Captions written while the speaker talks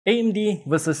AMD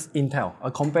versus Intel, a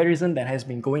comparison that has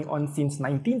been going on since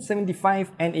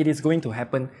 1975, and it is going to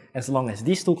happen as long as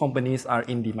these two companies are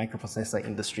in the microprocessor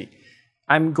industry.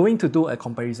 I'm going to do a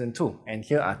comparison too, and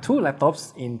here are two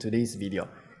laptops in today's video.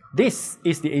 This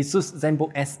is the Asus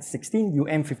ZenBook S16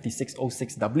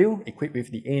 UM5606W equipped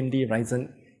with the AMD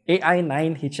Ryzen AI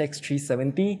 9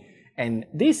 HX370, and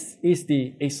this is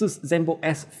the Asus ZenBook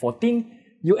S14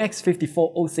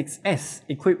 UX5406S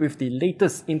equipped with the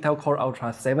latest Intel Core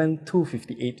Ultra 7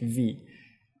 258V.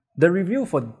 The review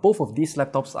for both of these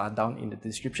laptops are down in the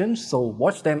description, so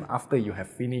watch them after you have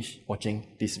finished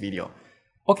watching this video.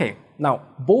 Okay, now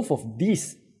both of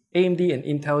these AMD and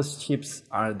Intel's chips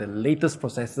are the latest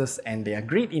processors and they are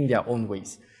great in their own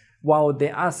ways. While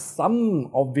there are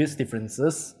some obvious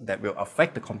differences that will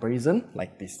affect the comparison,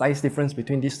 like the size difference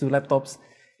between these two laptops,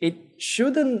 it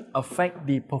shouldn't affect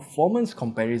the performance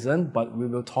comparison, but we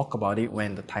will talk about it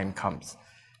when the time comes.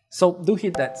 So do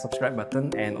hit that subscribe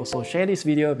button and also share this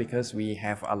video because we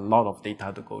have a lot of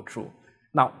data to go through.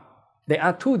 Now, there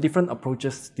are two different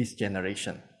approaches this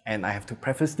generation, and I have to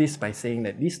preface this by saying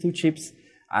that these two chips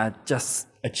are just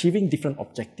achieving different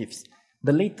objectives.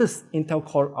 The latest Intel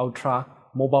Core Ultra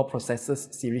Mobile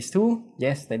Processors Series 2,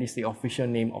 yes, that is the official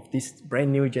name of this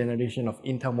brand new generation of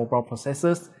Intel mobile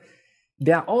processors.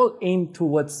 They are all aimed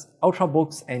towards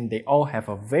ultrabooks and they all have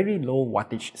a very low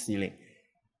wattage ceiling.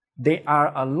 There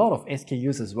are a lot of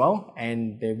SKUs as well,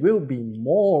 and there will be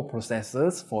more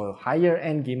processors for higher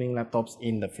end gaming laptops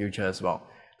in the future as well.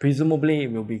 Presumably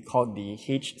it will be called the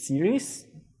H series,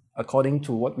 according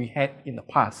to what we had in the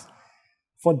past.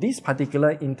 For this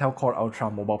particular Intel Core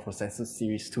Ultra Mobile Processors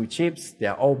Series 2 chips, they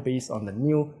are all based on the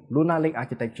new Lunar Lake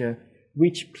architecture,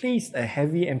 which placed a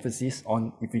heavy emphasis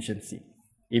on efficiency.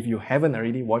 If you haven't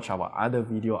already watched our other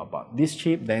video about this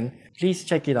chip, then please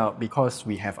check it out because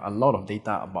we have a lot of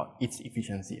data about its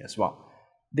efficiency as well.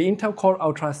 The Intel Core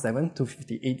Ultra 7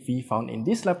 258V found in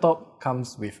this laptop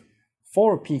comes with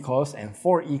 4 P cores and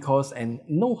 4 E cores and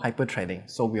no hyper-threading,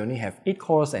 so we only have 8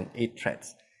 cores and 8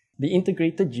 threads. The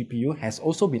integrated GPU has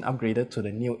also been upgraded to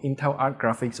the new Intel Arc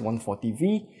Graphics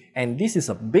 140V, and this is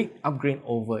a big upgrade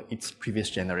over its previous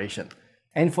generation.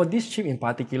 And for this chip in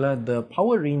particular, the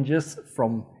power ranges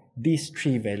from these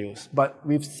three values, but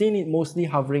we've seen it mostly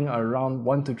hovering around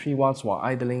 1 to 3 watts while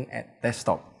idling at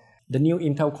desktop. The new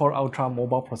Intel Core Ultra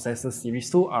Mobile Processors Series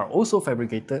 2 are also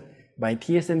fabricated by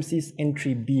TSMC's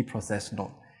N3B process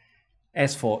node.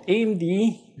 As for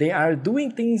AMD, they are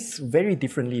doing things very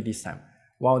differently this time.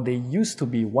 While they used to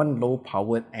be one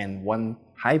low-powered and one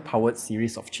high-powered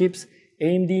series of chips,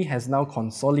 AMD has now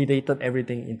consolidated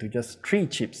everything into just 3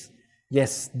 chips.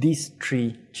 Yes, these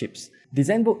 3 chips. The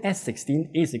ZenBook S16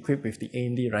 is equipped with the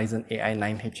AMD Ryzen AI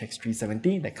 9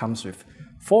 HX370 that comes with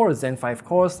 4 Zen 5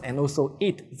 cores and also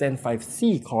 8 Zen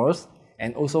 5C cores,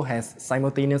 and also has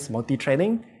simultaneous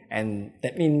multi-threading, and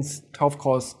that means 12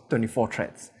 cores, 24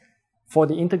 threads. For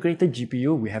the integrated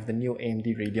GPU, we have the new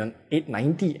AMD Radeon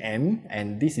 890M,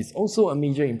 and this is also a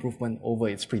major improvement over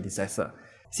its predecessor.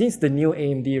 Since the new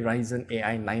AMD Ryzen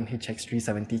AI 9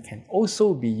 HX370 can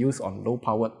also be used on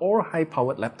low-powered or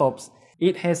high-powered laptops,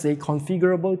 it has a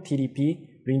configurable TDP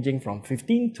ranging from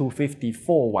 15 to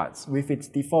 54 watts, with its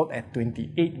default at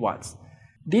 28 watts.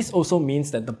 This also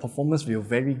means that the performance will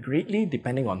vary greatly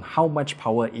depending on how much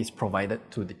power is provided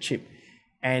to the chip.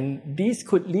 And this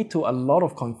could lead to a lot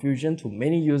of confusion to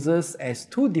many users, as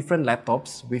two different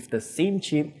laptops with the same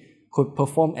chip could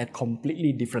perform at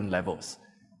completely different levels.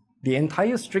 The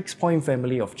entire Strix Point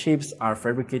family of chips are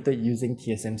fabricated using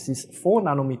TSMC's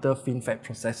 4nm FinFET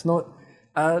process node,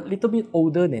 a little bit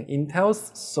older than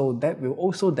Intel's, so that will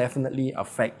also definitely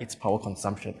affect its power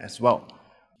consumption as well.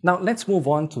 Now let's move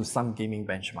on to some gaming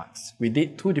benchmarks. We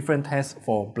did 2 different tests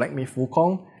for Black Myth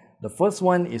Wukong. The first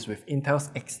one is with Intel's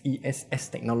XeSS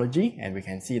technology, and we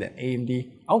can see that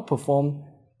AMD outperformed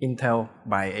Intel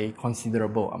by a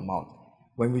considerable amount.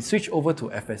 When we switch over to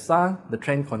FSR, the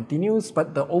trend continues,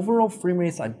 but the overall frame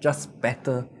rates are just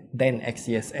better than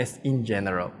XeSS in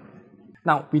general.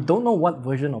 Now, we don't know what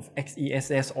version of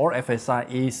XeSS or FSR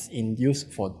is in use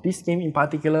for this game in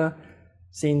particular,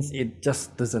 since it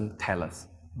just doesn't tell us.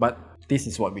 But this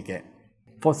is what we get.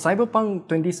 For Cyberpunk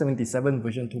 2077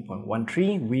 version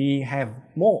 2.13, we have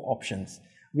more options.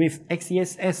 With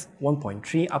XeSS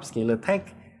 1.3 upscaler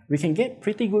tech, we can get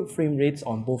pretty good frame rates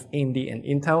on both AMD and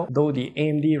Intel, though the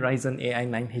AMD Ryzen AI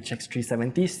 9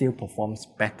 HX370 still performs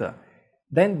better.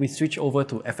 Then we switch over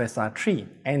to FSR 3,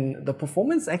 and the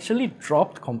performance actually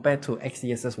dropped compared to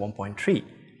XeSS 1.3.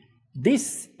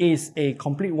 This is a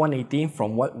complete 180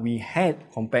 from what we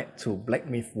had compared to Black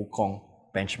Myth Wukong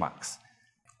benchmarks.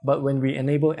 But when we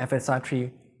enable FSR 3,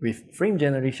 with frame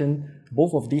generation,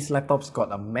 both of these laptops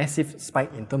got a massive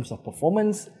spike in terms of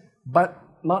performance, but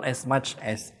not as much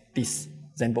as this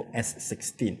ZenBook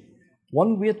S16.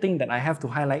 One weird thing that I have to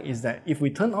highlight is that if we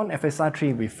turn on FSR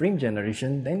 3 with frame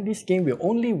generation, then this game will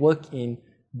only work in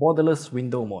borderless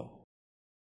window mode.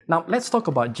 Now let's talk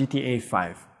about GTA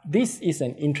 5. This is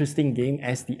an interesting game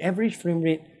as the average frame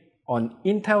rate on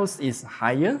Intel's is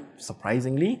higher,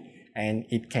 surprisingly, and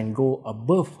it can go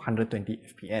above 120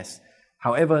 FPS.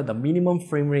 However, the minimum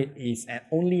frame rate is at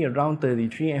only around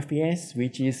 33 FPS,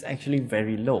 which is actually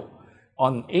very low.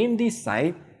 On AMD's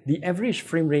side, the average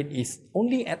frame rate is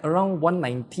only at around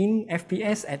 119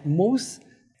 FPS at most,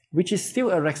 which is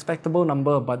still a respectable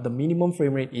number, but the minimum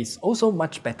frame rate is also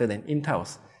much better than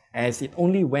Intel's, as it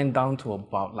only went down to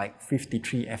about like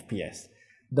 53 FPS.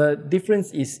 The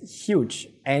difference is huge,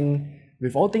 and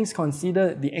with all things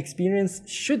considered, the experience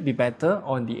should be better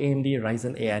on the AMD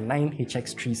Ryzen AI 9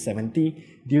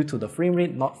 HX370 due to the frame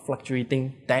rate not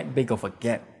fluctuating that big of a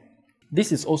gap.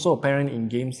 This is also apparent in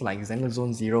games like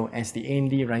Xenozone Zero, as the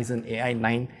AMD Ryzen AI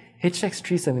 9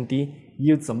 HX370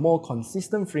 yields a more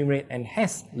consistent frame rate and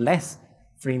has less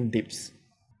frame dips.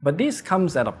 But this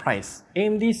comes at a price.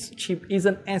 AMD's chip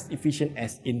isn't as efficient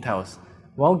as Intel's.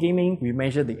 While gaming, we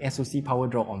measure the SoC power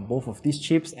draw on both of these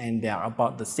chips and they are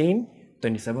about the same,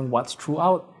 27 watts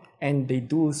throughout, and they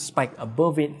do spike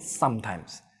above it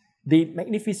sometimes. The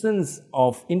magnificence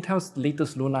of Intel's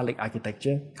latest Lunar Lake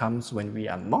architecture comes when we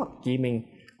are not gaming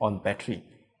on battery.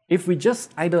 If we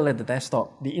just idle at the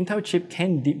desktop, the Intel chip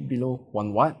can dip below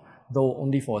 1 watt, though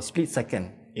only for a split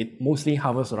second. It mostly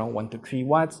hovers around 1 to 3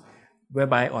 watts,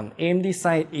 whereby on AMD's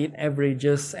side, it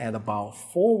averages at about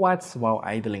 4 watts while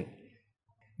idling.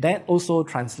 That also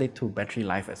translates to battery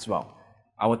life as well.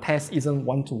 Our test isn't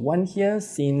one-to-one here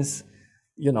since,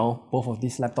 both of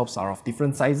these laptops are of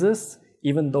different sizes.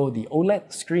 Even though the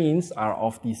OLED screens are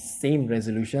of the same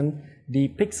resolution, the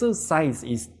pixel size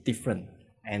is different.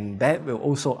 And that will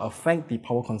also affect the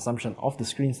power consumption of the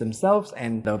screens themselves,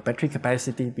 and the battery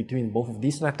capacity between both of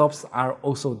these laptops are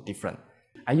also different.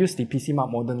 I used the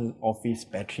PCMark Modern Office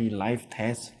battery life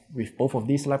test with both of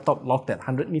these laptops locked at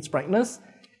 100 nits brightness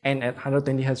and at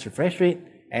 120Hz refresh rate,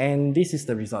 and this is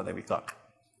the result that we got.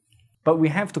 But we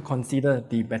have to consider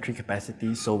the battery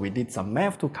capacity, so we did some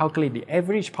math to calculate the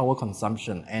average power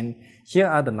consumption, and here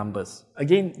are the numbers.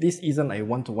 Again, this isn't a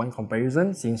one-to-one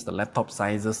comparison since the laptop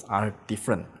sizes are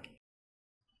different.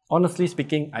 Honestly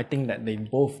speaking, I think that they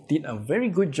both did a very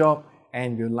good job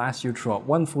and will last you throughout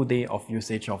one full day of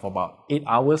usage of about 8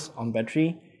 hours on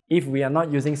battery if we are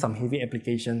not using some heavy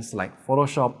applications like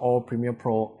Photoshop or Premiere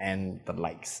Pro and the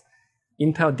likes.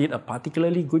 Intel did a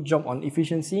particularly good job on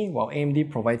efficiency, while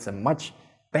AMD provides a much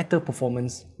better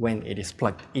performance when it is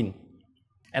plugged in.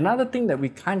 Another thing that we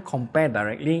can't compare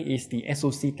directly is the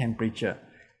SoC temperature.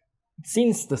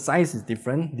 Since the size is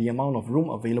different, the amount of room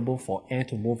available for air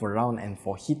to move around and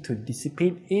for heat to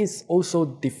dissipate is also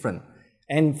different.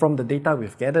 And from the data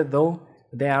we've gathered though,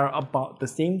 they are about the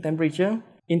same temperature.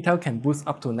 Intel can boost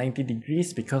up to 90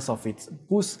 degrees because of its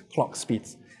boost clock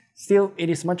speeds. Still, it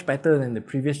is much better than the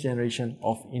previous generation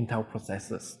of Intel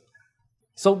processors.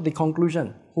 So the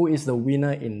conclusion, who is the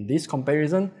winner in this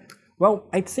comparison? Well,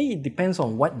 I'd say it depends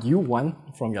on what you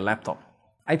want from your laptop.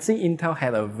 I'd say Intel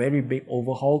had a very big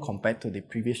overhaul compared to the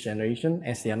previous generation,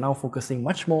 as they are now focusing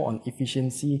much more on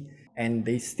efficiency, and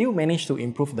they still managed to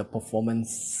improve the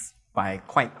performance by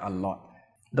quite a lot.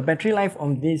 The battery life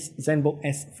on this ZenBook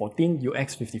S14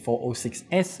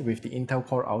 UX5406S with the Intel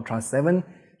Core Ultra 7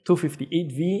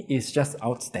 258V is just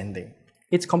outstanding.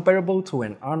 It's comparable to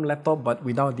an ARM laptop but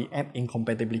without the app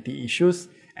incompatibility issues,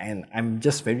 and I'm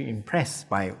just very impressed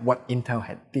by what Intel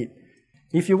had did.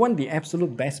 If you want the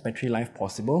absolute best battery life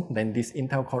possible, then this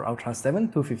Intel Core Ultra 7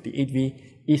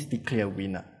 258V is the clear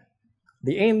winner.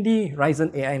 The AMD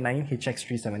Ryzen AI 9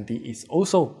 HX370 is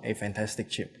also a fantastic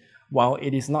chip. While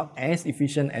it is not as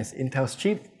efficient as Intel's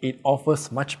chip, it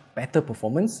offers much better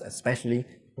performance, especially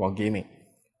while gaming.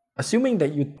 Assuming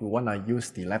that you want to use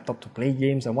the laptop to play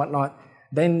games and whatnot,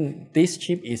 then this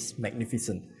chip is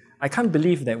magnificent. I can't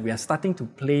believe that we are starting to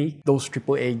play those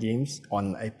AAA games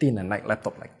on a thin and light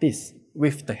laptop like this,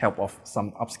 with the help of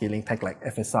some upscaling tech like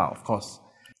FSR, of course.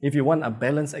 If you want a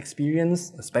balanced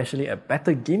experience, especially a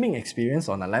better gaming experience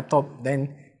on a laptop,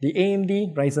 then the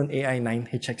AMD Ryzen AI 9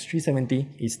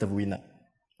 HX370 is the winner.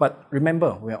 But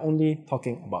remember, we are only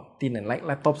talking about thin and light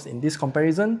laptops in this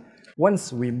comparison.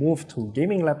 Once we move to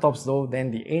gaming laptops though,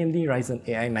 then the AMD Ryzen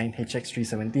AI 9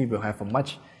 HX370 will have a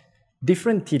much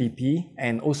different TDP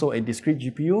and also a discrete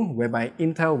GPU, whereby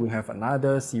Intel will have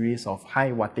another series of high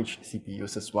wattage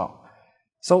CPUs as well.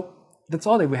 So that's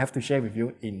all that we have to share with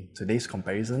you in today's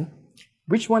comparison.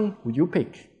 Which one would you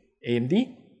pick?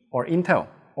 AMD or Intel?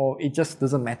 Or it just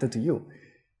doesn't matter to you?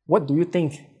 What do you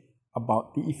think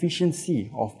about the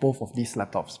efficiency of both of these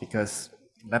laptops? Because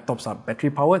laptops are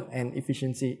battery powered and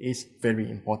efficiency is very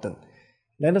important.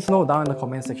 Let us know down in the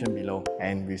comment section below,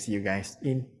 and we'll see you guys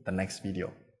in the next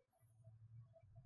video.